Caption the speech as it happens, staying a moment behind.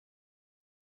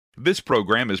This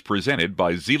program is presented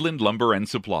by Zeeland Lumber and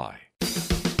Supply.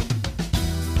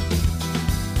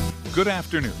 Good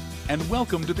afternoon, and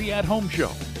welcome to the At Home Show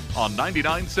on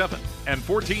 99.7 and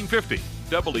 1450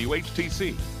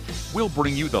 WHTC. We'll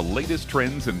bring you the latest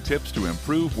trends and tips to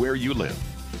improve where you live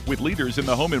with leaders in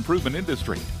the home improvement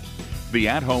industry. The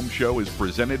At Home Show is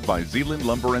presented by Zeeland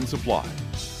Lumber and Supply.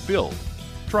 Build,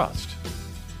 trust.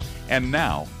 And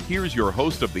now, here's your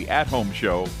host of the At Home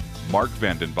Show, Mark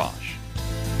Vanden Bosch.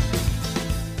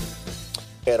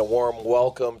 And a warm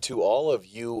welcome to all of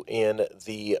you in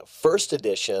the first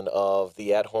edition of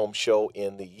the At Home Show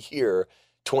in the year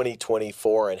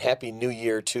 2024. And Happy New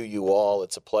Year to you all.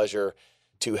 It's a pleasure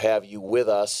to have you with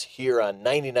us here on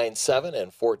 99.7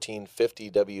 and 1450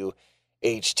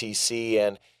 WHTC.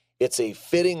 And it's a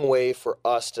fitting way for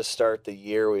us to start the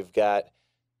year. We've got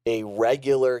a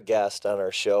regular guest on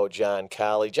our show, John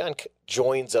Colley. John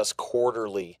joins us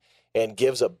quarterly and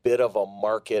gives a bit of a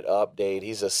market update.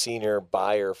 He's a senior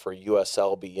buyer for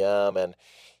USLBM and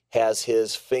has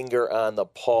his finger on the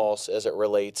pulse as it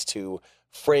relates to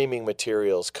framing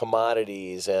materials,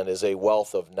 commodities, and is a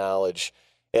wealth of knowledge.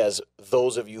 As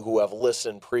those of you who have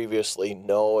listened previously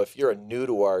know, if you're new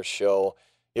to our show,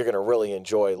 you're going to really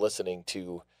enjoy listening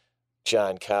to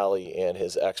John Colley and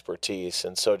his expertise.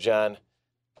 And so, John,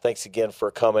 thanks again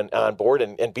for coming on board,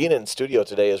 and being in studio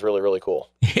today is really, really cool.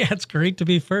 Yeah, it's great to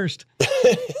be first.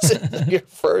 You're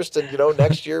first, and,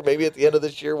 next year, maybe at the end of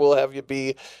this year, we'll have you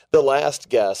be the last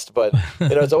guest. But,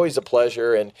 it's always a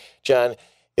pleasure. And, John,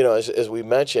 as we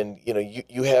mentioned,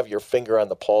 you have your finger on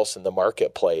the pulse in the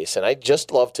marketplace. And I'd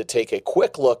just love to take a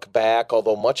quick look back,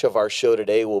 although much of our show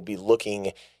today will be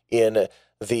looking in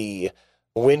the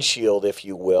windshield, if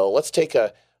you will. Let's take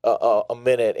a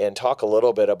minute and talk a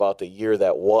little bit about the year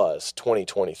that was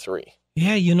 2023.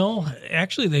 Yeah,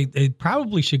 actually they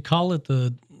probably should call it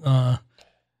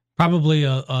probably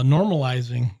a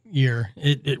normalizing year.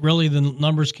 It really, the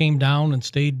numbers came down and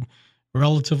stayed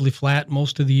relatively flat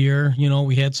most of the year.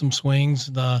 We had some swings,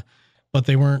 but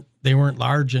they weren't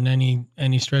large in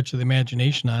any stretch of the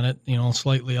imagination on it.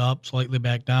 Slightly up, slightly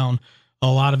back down. A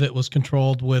lot of it was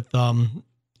controlled with,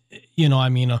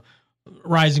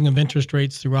 rising of interest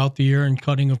rates throughout the year and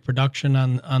cutting of production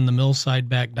on the mill side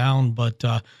back down. But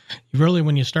really,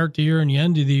 when you start the year and you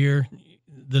end the year,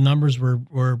 the numbers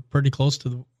were pretty close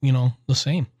to the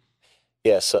same.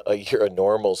 Yes, a year of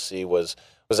normalcy was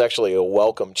actually a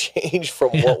welcome change from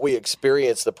what we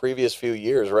experienced the previous few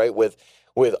years, right? With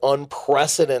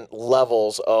unprecedented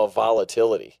levels of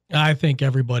volatility. I think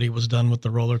everybody was done with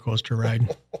the roller coaster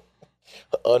ride.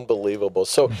 Unbelievable.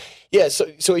 So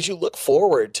as you look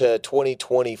forward to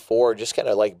 2024, just kind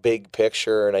of like big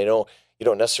picture, and I know you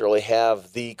don't necessarily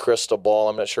have the crystal ball.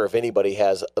 I'm not sure if anybody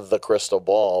has the crystal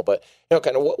ball, but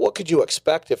kind of what could you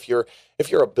expect if you're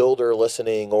a builder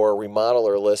listening or a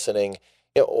remodeler listening?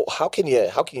 How can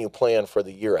you plan for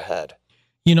the year ahead?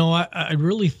 I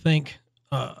really think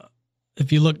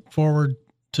if you look forward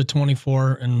to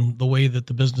 24 and the way that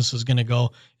the business is going to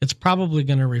go, it's probably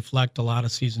going to reflect a lot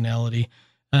of seasonality.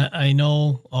 I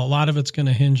know a lot of it's going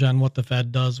to hinge on what the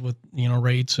Fed does with,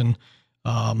 rates and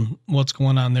what's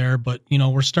going on there. But,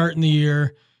 we're starting the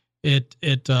year at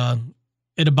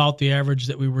about the average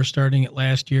that we were starting at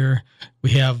last year. We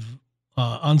have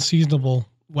unseasonable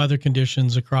weather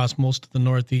conditions across most of the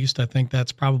Northeast. I think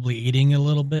that's probably aiding a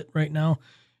little bit right now.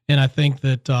 And I think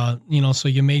that, so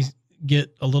you may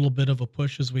get a little bit of a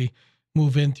push as we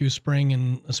move in through spring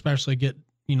and especially get,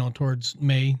 towards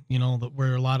May,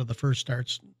 where a lot of the first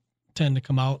starts tend to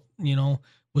come out,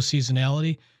 with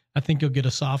seasonality. I think you'll get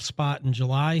a soft spot in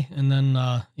July and then,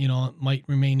 it might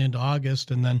remain into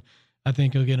August. And then I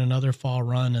think you'll get another fall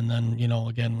run. And then,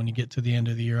 again, when you get to the end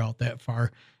of the year out that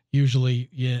far, usually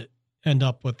you end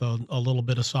up with a little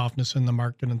bit of softness in the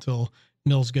market until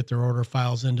mills get their order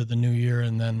files into the new year.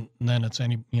 And then it's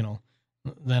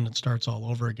then it starts all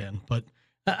over again. But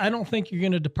I don't think you're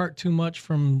going to depart too much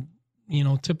from,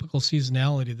 typical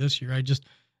seasonality this year.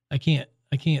 I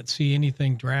can't see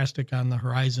anything drastic on the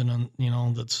horizon on,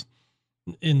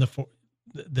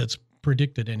 that's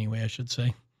predicted anyway, I should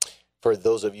say. For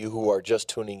those of you who are just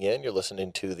tuning in, you're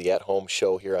listening to the At Home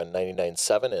Show here on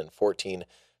 99.7 and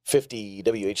 1450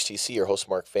 WHTC. Your host,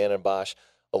 Mark Vanden Bosch,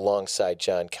 alongside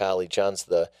John Colley. John's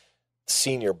the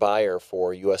senior buyer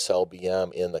for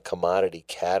USLBM in the commodity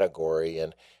category.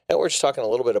 And we're just talking a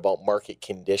little bit about market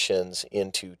conditions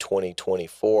into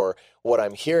 2024. What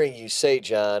I'm hearing you say,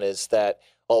 John, is that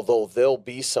although there'll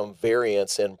be some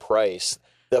variance in price,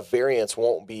 the variance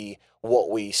won't be what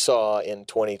we saw in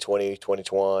 2020,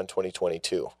 2021,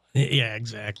 2022. Yeah,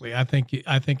 exactly. I think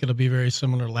it'll be very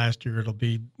similar last year.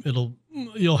 It'll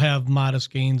you'll have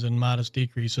modest gains and modest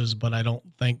decreases, but I don't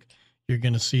think you're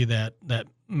going to see that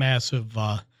massive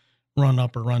run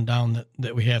up or run down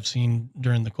that we have seen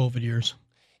during the COVID years.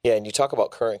 Yeah, and you talk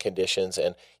about current conditions,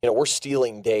 and we're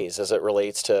stealing days as it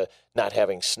relates to not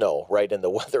having snow, right? And the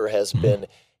weather has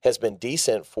been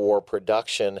decent for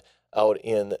production out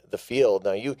in the field.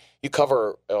 Now you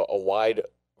cover a wide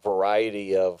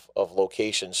variety of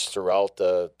locations throughout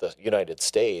the United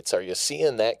States. Are you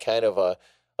seeing that kind of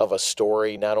a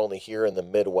story not only here in the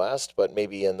Midwest, but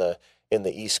maybe in the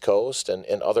East Coast and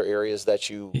other areas that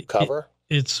you cover?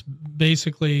 It's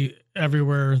basically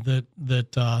everywhere that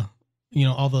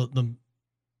all the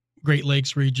Great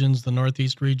Lakes regions, the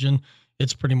Northeast region,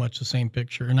 it's pretty much the same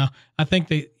picture. Now, I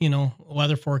think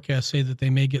weather forecasts say that they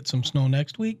may get some snow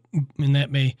next week, and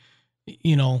that may,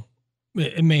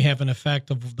 it may have an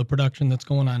effect of the production that's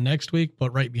going on next week,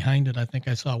 but right behind it, I think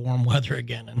I saw warm weather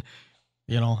again. And,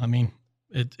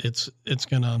 it's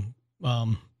going to,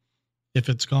 if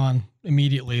it's gone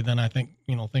immediately, then I think,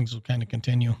 things will kind of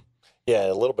continue.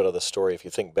 Yeah, a little bit of the story, if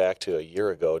you think back to a year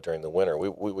ago during the winter,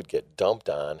 we would get dumped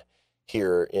on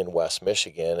here in West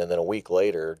Michigan, and then a week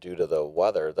later, due to the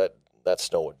weather, that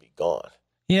snow would be gone.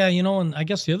 Yeah, and I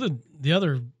guess the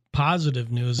other positive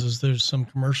news is there's some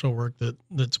commercial work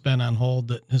that's been on hold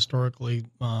that historically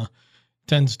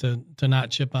tends to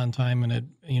not ship on time, and it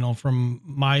from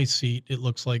my seat, it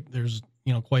looks like there's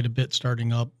quite a bit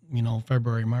starting up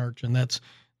February, March, and that's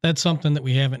something that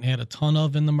we haven't had a ton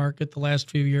of in the market the last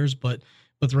few years, but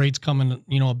with rates coming,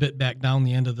 a bit back down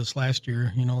the end of this last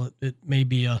year, it may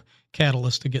be a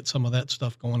catalyst to get some of that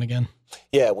stuff going again.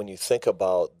 Yeah, when you think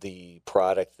about the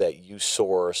product that you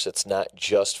source, it's not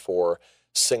just for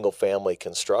single-family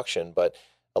construction, but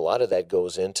a lot of that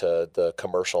goes into the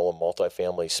commercial and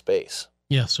multifamily space.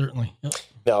 Yeah, certainly. Yep.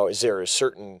 Now, is there a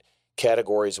certain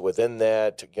categories within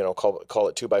that, call it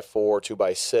 2x4,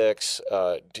 2x6,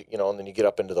 and then you get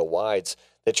up into the wides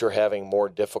that you're having more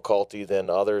difficulty than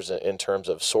others in terms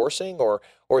of sourcing, or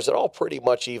is it all pretty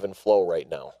much even flow right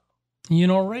now?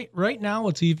 Right now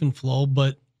it's even flow,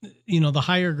 but the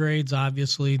higher grades,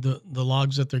 obviously the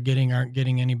logs that they're getting aren't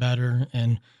getting any better,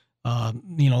 and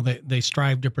they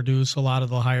strive to produce a lot of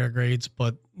the higher grades,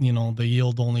 but the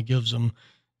yield only gives them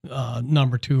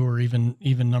number 2 or even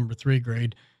number 3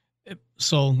 grade.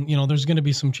 So, there's going to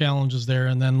be some challenges there.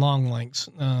 And then long lengths,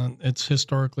 it's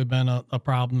historically been a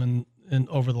problem in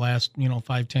over the last,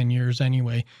 5-10 years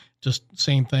anyway. Just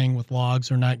same thing with logs.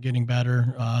 They're not getting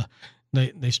better.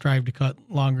 They strive to cut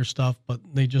longer stuff, but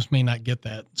they just may not get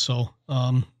that. So,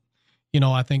 I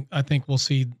think we'll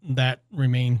see that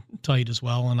remain tight as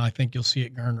well. And I think you'll see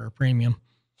it garner a premium.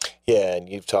 Yeah. And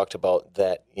you've talked about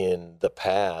that in the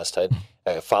past. A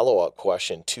follow-up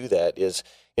question to that is,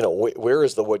 where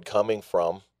is the wood coming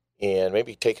from? And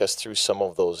maybe take us through some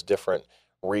of those different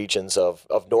regions of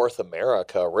North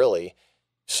America, really,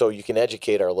 so you can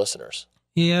educate our listeners.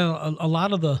 Yeah, a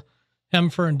lot of the hem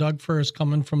fir and Doug fir is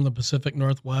coming from the Pacific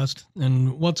Northwest.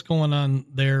 And what's going on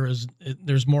there is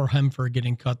there's more hem fir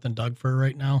getting cut than Doug fir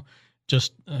right now.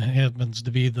 Just happens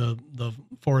to be the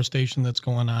forestation that's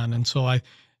going on. And so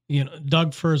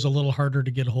Doug fir is a little harder to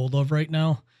get a hold of right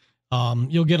now.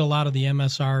 You'll get a lot of the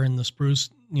MSR and the spruce,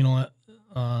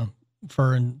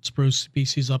 fir and spruce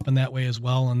species up in that way as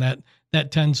well. And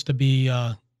that tends to be,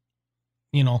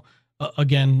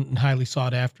 again, highly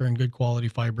sought after and good quality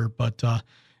fiber. But,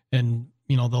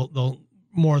 they'll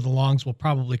more of the longs will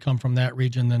probably come from that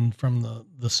region than from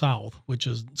the South, which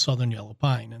is southern yellow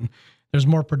pine. And there's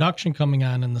more production coming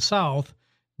on in the South,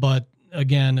 but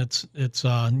again, it's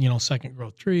second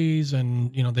growth trees,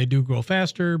 and they do grow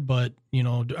faster, but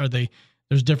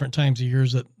there's different times of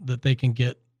years that they can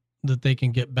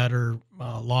get better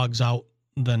logs out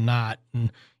than not. And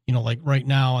like right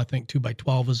now, I think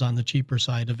 2x12 is on the cheaper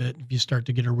side of it. If you start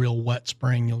to get a real wet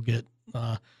spring, you'll get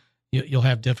you'll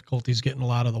have difficulties getting a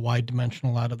lot of the wide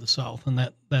dimensional out of the South, and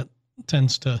that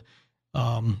tends to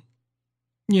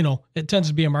it tends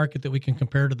to be a market that we can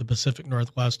compare to the Pacific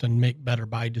Northwest and make better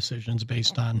buy decisions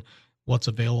based on what's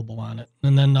available on it.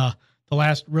 And then the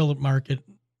last real market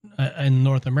in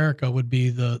North America would be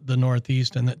the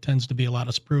Northeast, and that tends to be a lot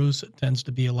of spruce. It tends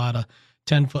to be a lot of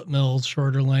 10-foot mills,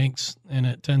 shorter lengths, and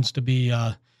it tends to be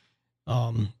a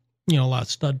lot of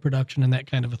stud production and that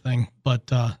kind of a thing. But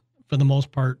for the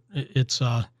most part, it's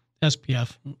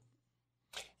SPF.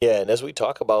 Yeah, and as we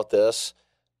talk about this,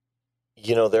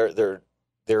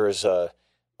 there is a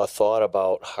thought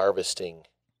about harvesting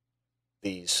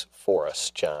these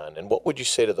forests, John. And what would you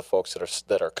say to the folks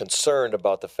that are concerned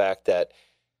about the fact that,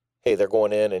 hey, they're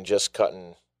going in and just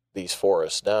cutting these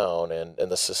forests down, and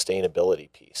the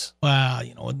sustainability piece.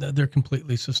 Well, they're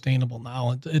completely sustainable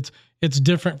now. It's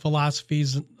different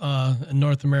philosophies in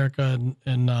North America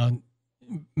and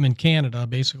in Canada,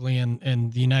 basically,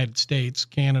 in the United States.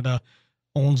 Canada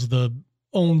owns the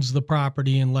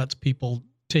property and lets people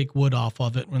take wood off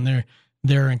of it when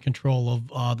they're in control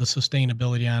of the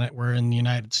sustainability on it. Where in the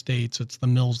United States, it's the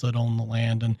mills that own the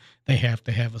land, and they have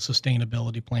to have a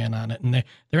sustainability plan on it. And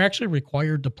they're actually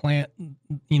required to plant,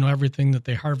 everything that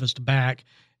they harvest back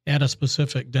at a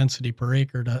specific density per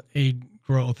acre to aid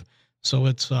growth. So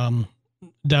it's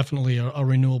definitely a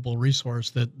renewable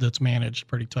resource that's managed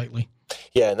pretty tightly.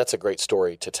 Yeah, and that's a great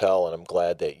story to tell, and I'm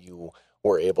glad that you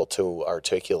were able to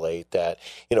articulate that.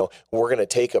 We're going to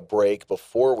take a break.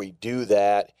 Before we do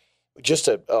that, just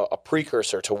a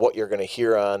precursor to what you're going to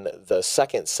hear on the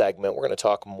second segment, we're going to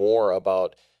talk more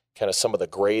about kind of some of the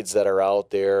grades that are out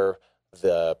there,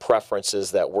 the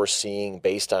preferences that we're seeing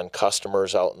based on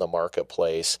customers out in the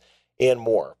marketplace, and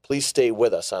more. Please stay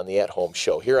with us on the At Home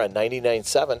Show here on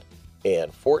 99.7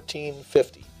 and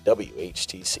 1450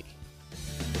 WHTC.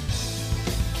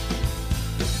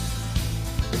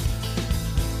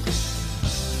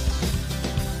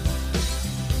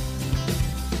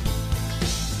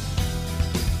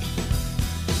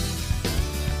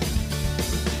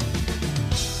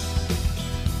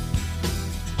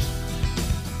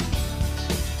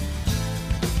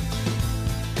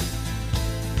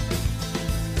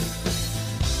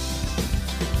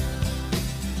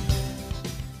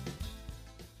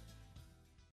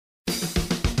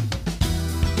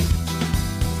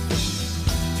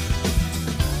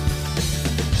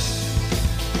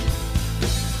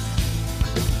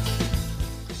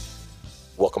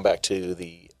 Welcome back to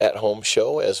the At Home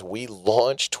Show as we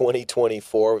launch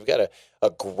 2024. We've got a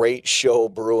great show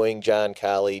brewing. John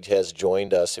Colledge has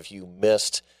joined us. If you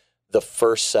missed the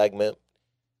first segment,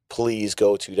 please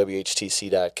go to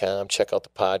WHTC.com, check out the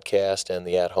podcast and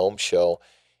the At Home Show,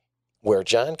 where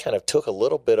John kind of took a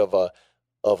little bit of a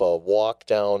walk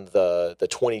down the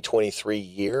 2023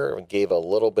 year and gave a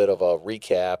little bit of a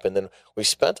recap. And then we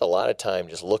spent a lot of time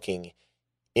just looking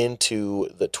into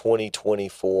the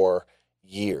 2024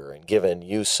 year and given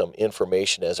you some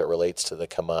information as it relates to the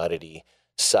commodity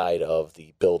side of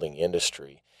the building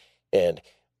industry. And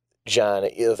John,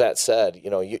 that said,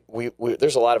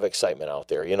 there's a lot of excitement out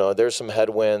there. There's some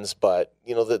headwinds, but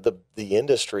the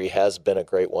industry has been a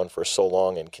great one for so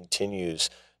long and continues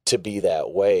to be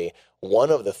that way.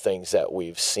 One of the things that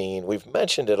we've seen, we've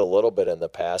mentioned it a little bit in the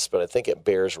past, but I think it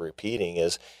bears repeating,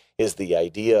 is the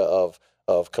idea of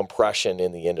compression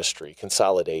in the industry,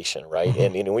 consolidation, right?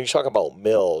 Mm-hmm. And when you talk about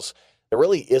mills, there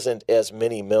really isn't as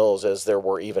many mills as there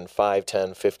were even 5,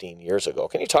 10, 15 years ago.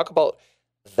 Can you talk about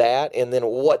that and then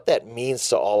what that means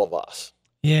to all of us?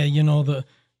 Yeah,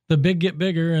 the big get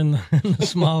bigger and the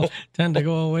small tend to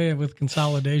go away with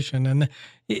consolidation. And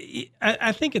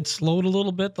I think it's slowed a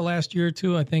little bit the last year or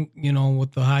two. I think,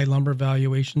 with the high lumber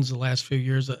valuations the last few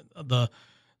years,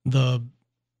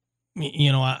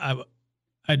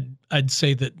 I'd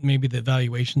say that maybe the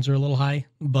valuations are a little high,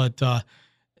 but the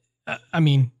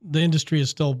industry is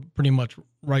still pretty much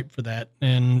ripe for that.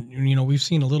 And we've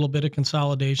seen a little bit of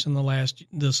consolidation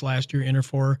this last year.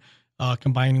 Interfor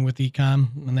combining with Ecom,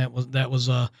 and that was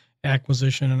a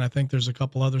acquisition. And I think there's a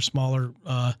couple other smaller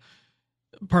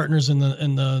partners in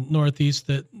the Northeast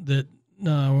that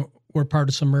were part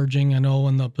of some merging. I know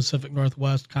in the Pacific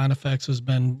Northwest, Conifex has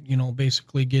been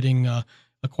basically getting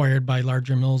acquired by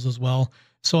larger mills as well.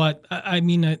 So I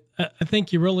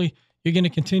think you're going to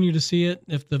continue to see it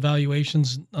if the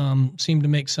valuations seem to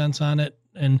make sense on it.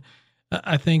 And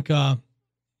I think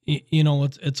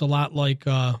it's a lot like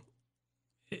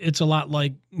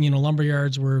lumber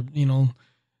yards where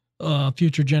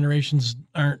future generations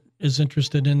aren't as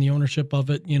interested in the ownership of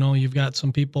it. You've got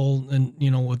some people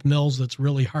with mills that's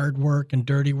really hard work and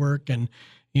dirty work and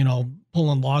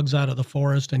pulling logs out of the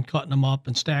forest and cutting them up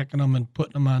and stacking them and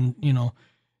putting them on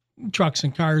trucks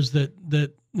and cars that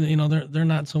they're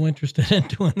not so interested in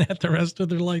doing that the rest of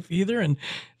their life either. And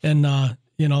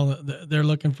they're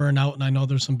looking for an out. And I know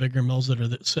there's some bigger mills that are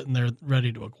sitting there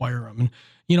ready to acquire them.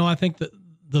 And, I think that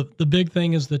the big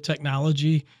thing is the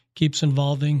technology keeps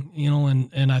evolving,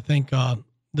 and I think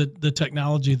the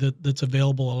technology that's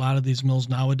available, a lot of these mills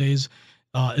nowadays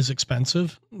is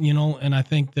expensive, and I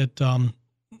think that,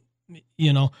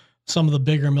 some of the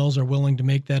bigger mills are willing to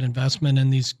make that investment in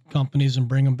these companies and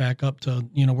bring them back up to,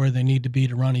 where they need to be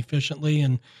to run efficiently.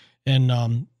 And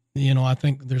I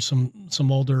think there's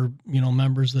some older,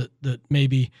 members that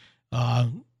maybe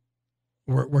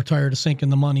we're tired of sinking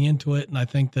the money into it. And I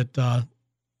think that,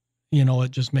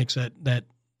 it just makes that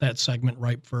that segment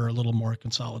ripe for a little more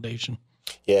consolidation.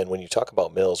 Yeah, and when you talk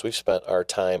about mills, we've spent our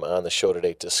time on the show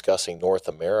today discussing North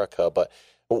America, but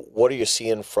what are you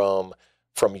seeing from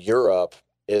Europe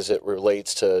as it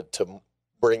relates to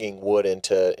bringing wood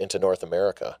into North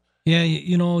America? Yeah,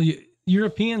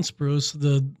 European spruce,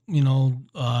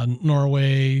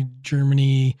 Norway,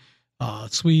 Germany,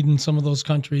 Sweden, some of those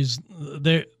countries,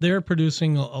 they're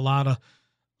producing a lot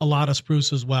of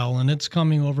spruce as well, and it's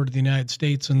coming over to the United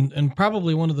States, and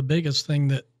probably one of the biggest thing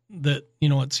that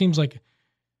it seems like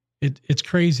it's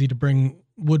crazy to bring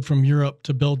wood from Europe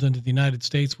to build into the United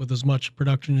States with as much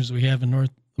production as we have in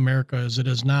North America as it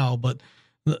is now. But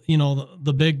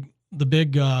the big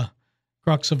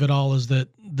crux of it all is that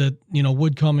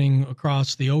wood coming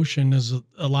across the ocean is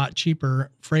a lot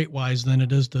cheaper freight wise than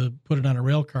it is to put it on a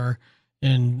rail car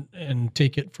and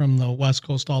take it from the West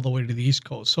Coast all the way to the East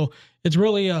Coast. So it's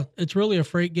really a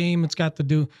freight game. It's got to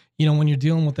do, when you're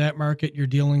dealing with that market, you're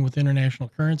dealing with international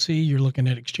currency. You're looking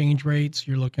at exchange rates.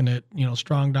 You're looking at,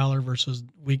 strong dollar versus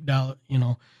weak dollar,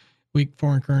 weak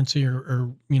foreign currency or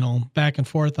back and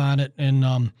forth on it.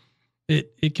 And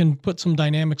it can put some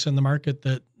dynamics in the market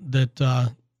that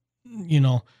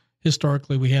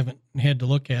historically we haven't had to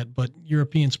look at. But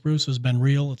European spruce has been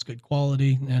real. It's good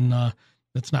quality, and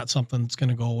it's not something that's going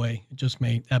to go away. It just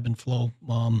may ebb and flow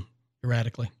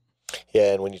erratically.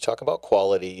 Yeah, and when you talk about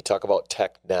quality, you talk about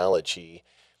technology.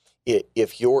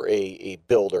 If you're a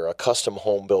builder, a custom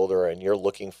home builder, and you're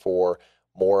looking for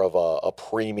more of a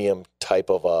premium type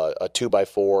of a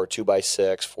 2x4,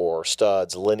 2x6 for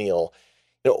studs, lineal,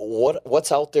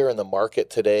 what's out there in the market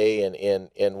today,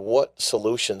 and what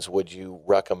solutions would you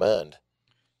recommend?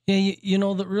 Yeah,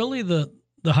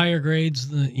 the higher grades,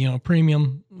 the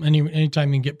premium.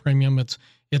 Anytime you can get premium, it's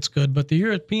good. But the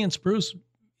European spruce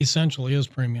essentially is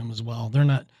premium as well. They're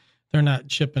not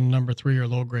shipping number 3 or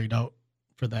low grade out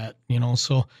for that.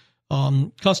 So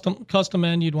custom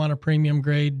end, you'd want a premium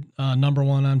grade, number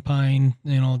 1 on pine.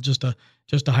 Just a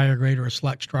higher grade or a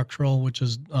select structural, which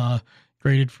is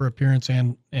graded for appearance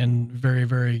and very,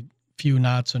 very few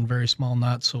knots and very small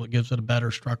knots, so it gives it a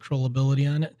better structural ability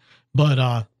on it.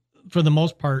 But for the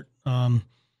most part, all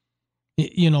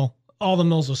the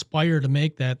mills aspire to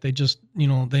make that. They just,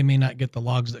 they may not get the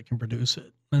logs that can produce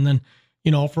it. And then,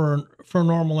 for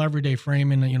normal everyday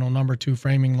framing, number 2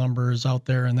 framing lumber is out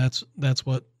there, and that's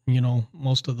what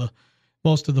most of the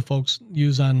folks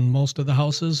use on most of the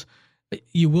houses.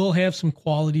 You will have some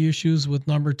quality issues with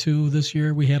number 2 this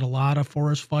year. We had a lot of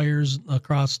forest fires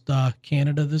across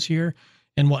Canada this year,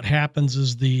 and what happens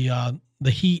is the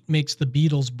heat makes the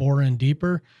beetles bore in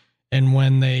deeper, and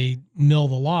when they mill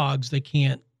the logs, they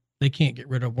can't get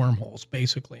rid of wormholes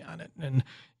basically on it. And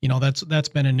that's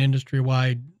been an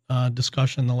industry-wide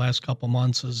discussion the last couple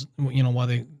months, is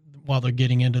while they're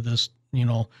getting into this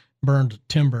burned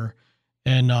timber.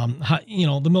 And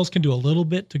the mills can do a little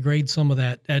bit to grade some of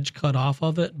that edge cut off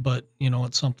of it, but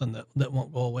it's something that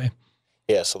won't go away.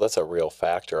 Yeah, so that's a real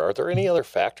factor. Are there any other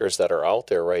factors that are out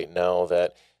there right now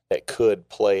that could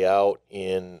play out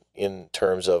in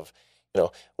terms of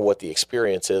what the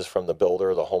experience is from the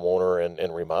builder, the homeowner, and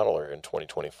remodeler in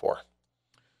 2024?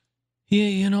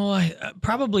 Yeah,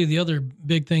 probably the other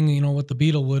big thing, with the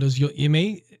beetle wood is you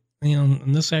may,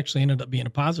 and this actually ended up being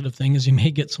a positive thing, is you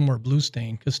may get some more blue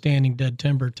stain, because standing dead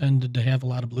timber tended to have a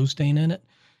lot of blue stain in it.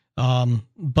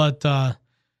 But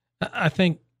I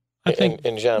think.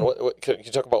 And John, what could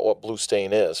you talk about what blue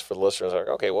stain is for the listeners? Like,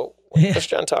 okay, what's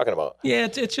John talking about? Yeah,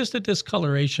 it's just a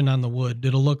discoloration on the wood.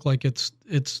 It'll look like it's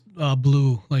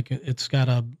blue, like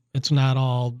it's not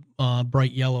all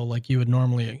bright yellow like you would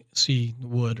normally see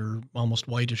wood, or almost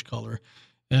whitish color,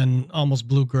 and almost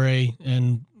blue gray.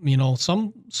 And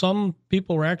some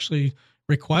people were actually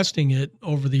requesting it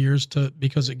over the years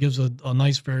because it gives a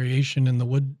nice variation in the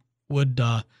wood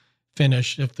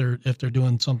finish if they're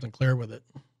doing something clear with it.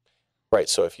 Right.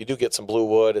 So if you do get some blue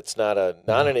wood, it's not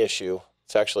an issue.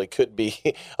 It's actually could be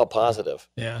a positive.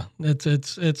 Yeah, it's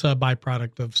a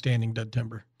byproduct of standing dead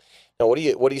timber. Now, what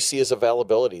do you see as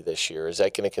availability this year? Is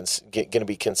that going to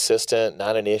be consistent?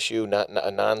 Not an issue? Not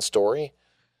a non-story?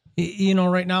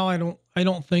 Right now I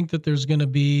don't think that there's going to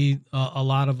be a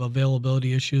lot of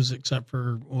availability issues, except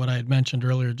for what I had mentioned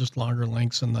earlier, just longer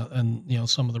lengths and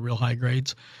some of the real high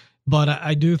grades. But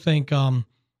I do think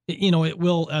it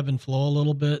will ebb and flow a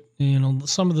little bit.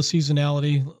 Some of the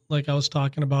seasonality, like I was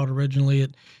talking about originally,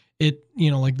 it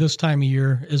like this time of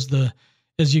year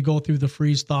as you go through the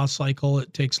freeze thaw cycle,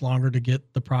 it takes longer to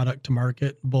get the product to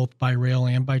market, both by rail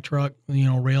and by truck.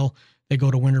 Rail, they go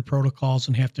to winter protocols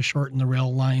and have to shorten the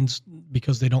rail lines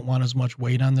because they don't want as much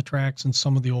weight on the tracks. And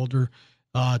some of the older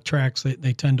tracks,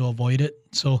 they tend to avoid it.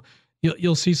 So,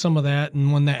 you'll see some of that.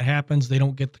 And when that happens, they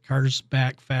don't get the cars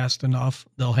back fast enough.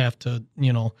 They'll have to,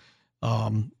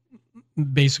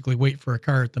 basically wait for a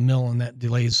car at the mill, and that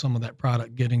delays some of that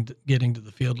product getting to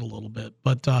the field a little bit.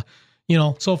 But,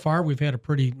 so far we've had a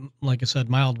pretty, like I said,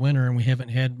 mild winter, and we haven't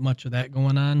had much of that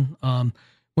going on.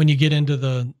 When you get into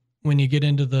the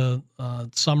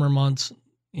summer months,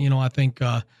 I think,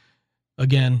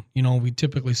 again, we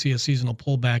typically see a seasonal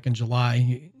pullback in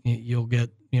July. You'll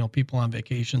get, people on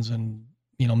vacations and,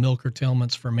 mill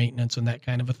curtailments for maintenance and that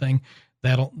kind of a thing.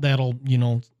 That'll,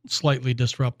 slightly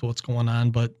disrupt what's going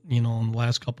on. But, in the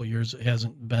last couple of years, it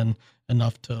hasn't been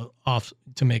enough to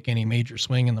make any major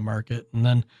swing in the market. And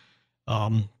then,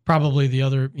 probably the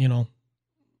other,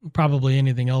 probably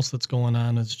anything else that's going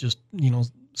on is just,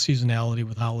 seasonality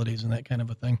with holidays and that kind of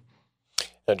a thing.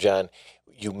 Now, John,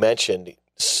 you mentioned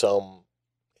some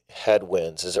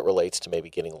headwinds as it relates to maybe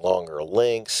getting longer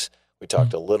lengths. We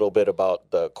talked a little bit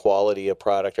about the quality of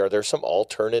product. Are there some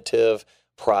alternative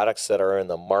products that are in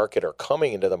the market or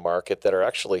coming into the market that are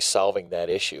actually solving that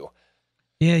issue?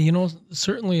 Yeah,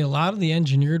 certainly a lot of the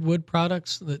engineered wood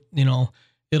products that,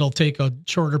 it'll take a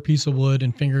shorter piece of wood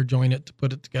and finger joint it to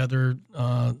put it together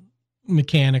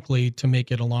mechanically to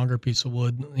make it a longer piece of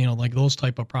wood, like those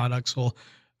type of products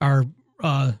are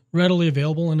readily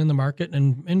available and in the market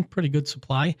and in pretty good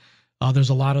supply. There's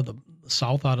a lot of the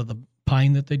south out of the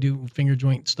pine that they do finger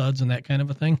joint studs and that kind of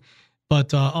a thing.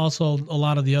 But also a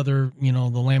lot of the other, the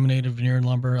laminated veneered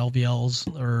lumber, LVLs,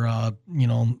 or, I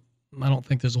don't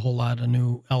think there's a whole lot of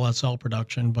new LSL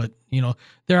production, but,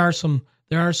 there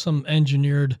are some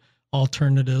engineered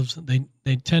alternatives.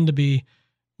 They tend to be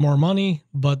more money,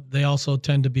 but they also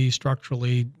tend to be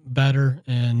structurally better,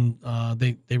 and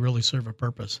they really serve a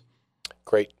purpose.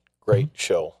 Great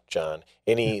show, John.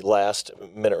 Any last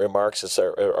minute remarks as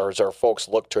our folks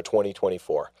look to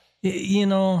 2024?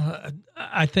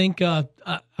 I think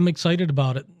I'm excited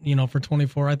about it, for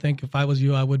 24. I think if I was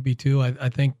you, I would be too. I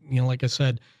think, like I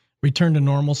said, return to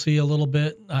normalcy a little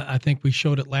bit. I think we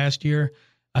showed it last year.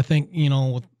 I think,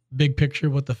 with big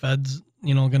picture, what the Fed's,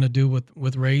 going to do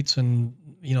with rates and,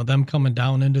 them coming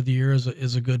down into the year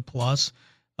is a good plus.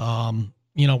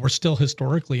 We're still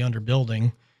historically under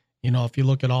building. If you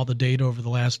look at all the data over the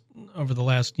last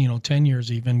 10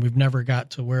 years, even, we've never got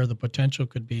to where the potential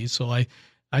could be. So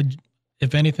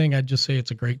if anything, I'd just say it's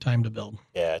a great time to build.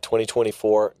 Yeah,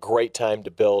 2024, great time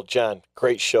to build. John,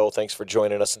 great show. Thanks for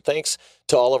joining us. And thanks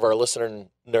to all of our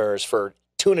listeners for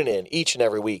tuning in each and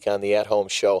every week on the At Home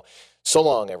Show. So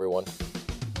long, everyone.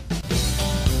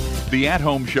 The At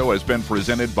Home Show has been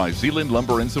presented by Zeeland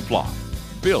Lumber and Supply.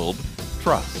 Build,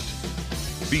 trust.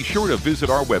 Be sure to visit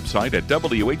our website at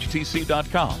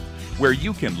WHTC.com, where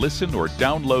you can listen or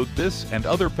download this and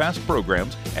other past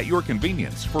programs at your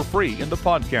convenience for free in the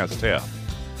podcast tab.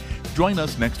 Join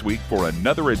us next week for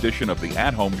another edition of the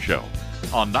At Home Show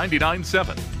on 99.7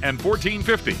 and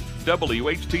 1450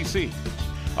 WHTC,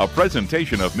 a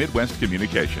presentation of Midwest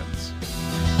Communications.